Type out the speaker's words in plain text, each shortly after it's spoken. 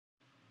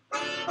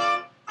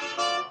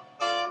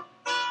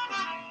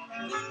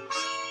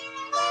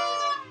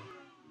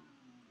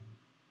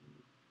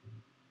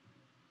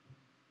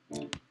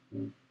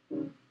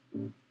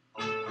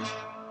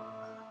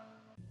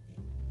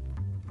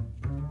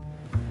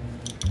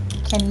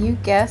Can you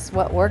guess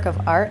what work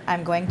of art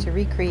I'm going to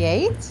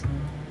recreate?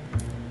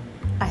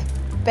 I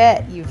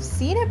bet you've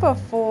seen it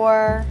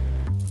before.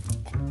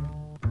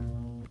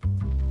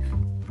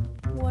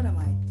 What am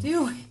I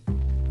doing?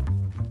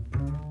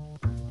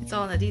 It's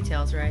all in the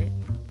details, right?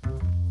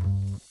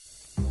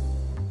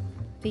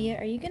 Thea,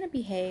 are you gonna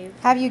behave?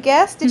 Have you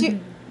guessed? Did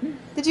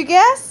you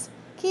guess?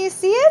 Can you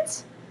see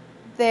it?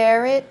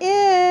 There it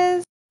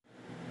is.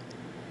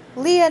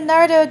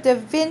 Leonardo da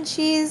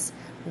Vinci's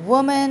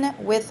Woman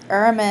with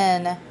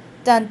Ermine.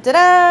 Dun da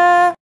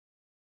da!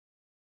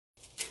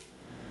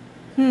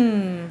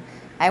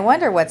 I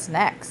wonder what's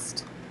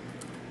next.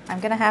 I'm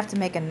gonna have to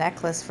make a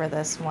necklace for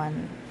this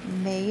one,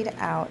 made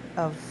out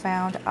of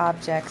found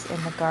objects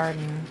in the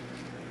garden.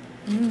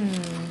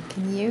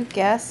 Can you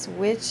guess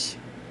which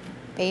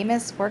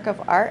famous work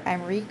of art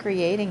I'm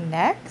recreating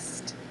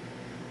next?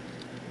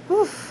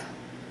 Whew,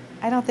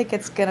 I don't think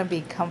it's gonna be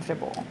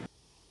comfortable.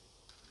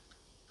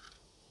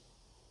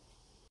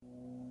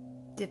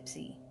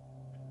 Dipsy.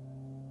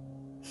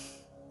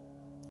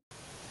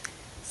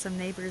 Some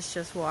neighbors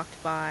just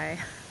walked by.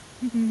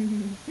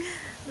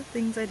 The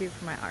things I do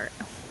for my art.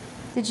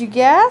 Did you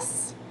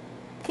guess?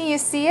 Can you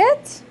see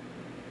it?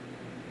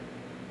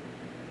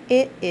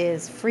 It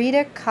is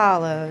Frida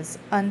Kahlo's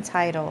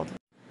Untitled.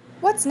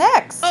 What's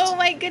next? Oh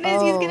my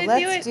goodness, he's gonna do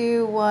it. Let's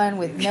do one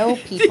with no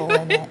people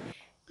in it.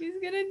 He's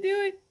gonna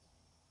do it.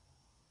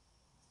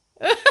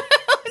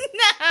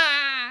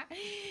 Nah. Does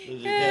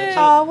he catch it?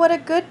 Oh, what a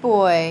good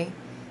boy.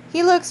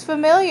 He looks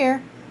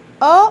familiar.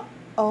 Oh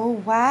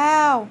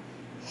wow.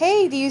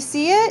 Hey, do you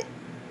see it?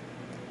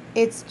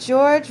 It's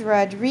George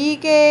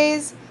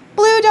Rodriguez'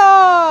 Blue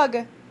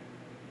Dog!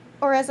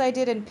 Or as I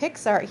did in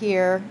PicsArt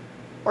here,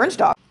 Orange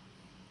Dog.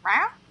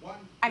 Bye!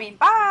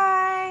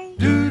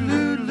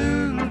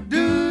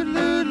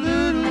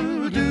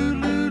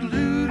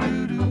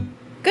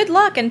 Good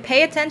luck and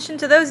pay attention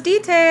to those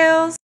details!